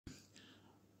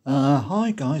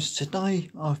Hi guys, today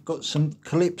I've got some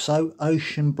Calypso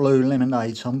Ocean Blue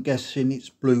lemonade, so I'm guessing it's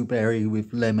blueberry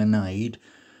with lemonade,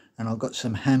 and I've got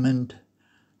some Hammonds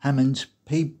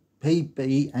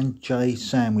PB and J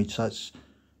sandwich, so it's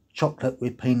chocolate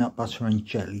with peanut butter and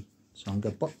jelly. So I'm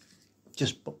going to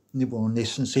just nibble on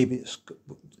this and see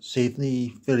if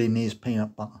the filling is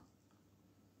peanut butter.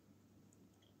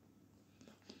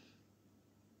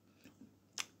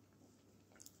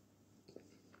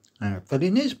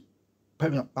 Filling is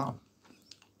peanut butter.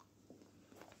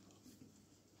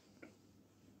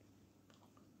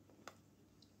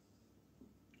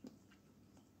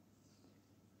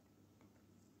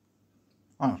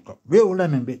 Oh, it's got real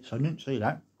lemon bits. I didn't see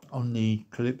that on the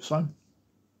Calypso,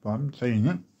 but I haven't seen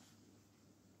it.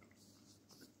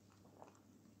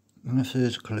 And this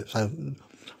is Calypso.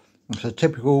 It's a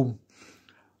typical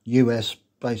US,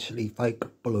 basically fake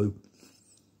blue.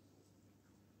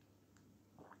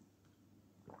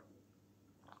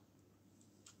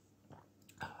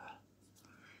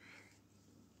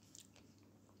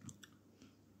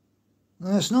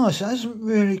 That's nice. It hasn't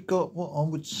really got what I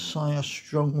would say a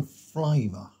strong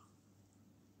flavour.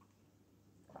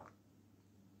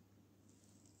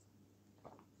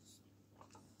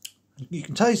 You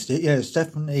can taste it, yeah, it's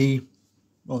definitely,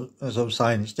 well, as I was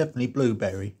saying, it's definitely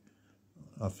blueberry,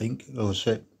 I think, or is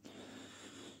it,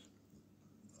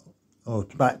 or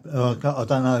tobacco, I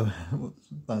don't know,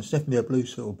 but it's definitely a blue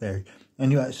sort of berry.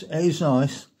 Anyway, it is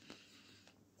nice,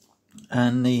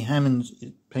 and the Hammonds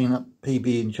peanut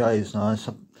PB&J is nice.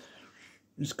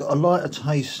 It's got a lighter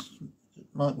taste,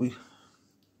 like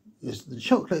the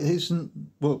chocolate isn't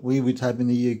what we would have in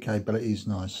the UK, but it is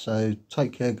nice. So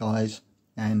take care guys,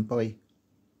 and bye.